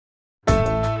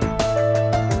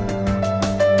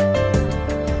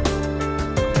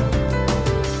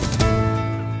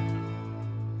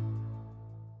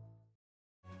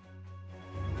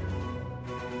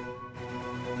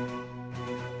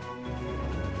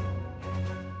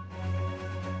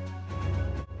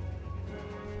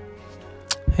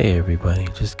Hey everybody,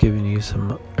 just giving you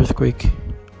some earthquake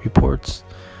reports.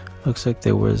 Looks like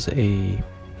there was a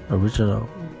original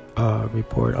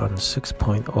report on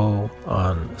 6.0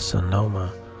 on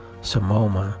Samoa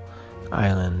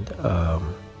Island,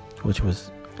 which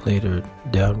was later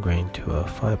downgraded to a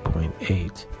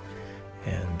 5.8,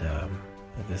 and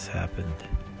this happened.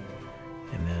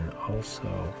 And then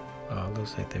also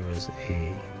looks like there was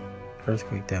a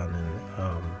earthquake down in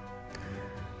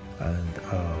island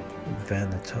of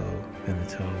Vanuatu,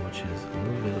 which is a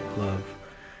little bit above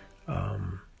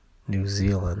New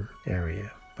Zealand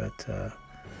area, but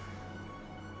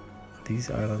these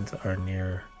islands are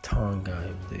near Tonga,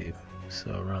 I believe.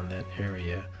 So around that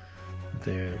area,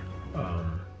 there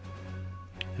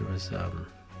was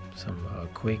some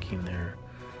quaking there,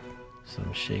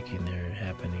 some shaking there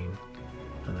happening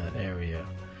in that area.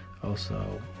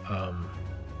 Also,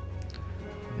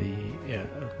 the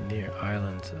near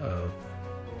islands of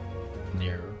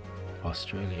near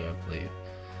Australia, I believe.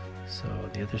 So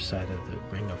the other side of the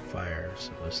Ring of Fire.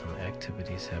 So there's some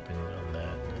activities happening on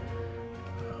that,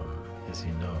 as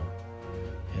you know.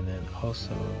 And then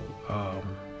also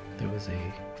there was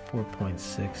a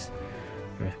 4.6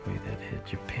 earthquake that hit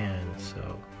Japan.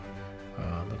 So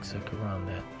looks like around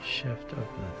that shift of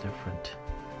the different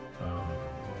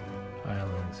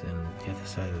islands and the other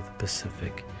side of the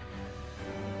Pacific.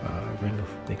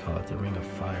 They call it the Ring of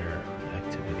Fire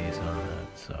activities on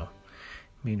that. So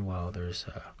meanwhile, there's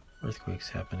earthquakes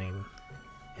happening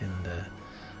in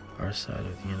our side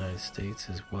of the United States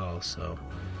as well. So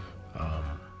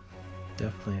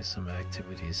definitely some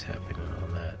activities happening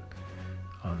on there.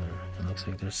 It looks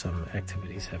like there's some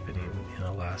activities happening in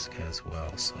Alaska as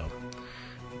well. So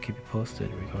we'll keep you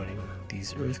posted regarding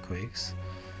these earthquakes,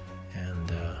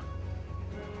 and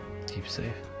keep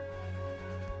safe.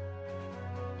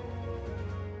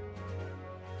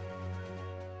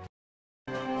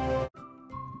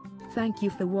 Thank you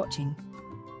for watching.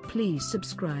 Please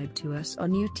subscribe to us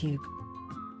on YouTube.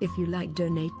 If you like,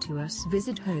 donate to us,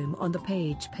 visit home on the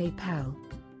page PayPal.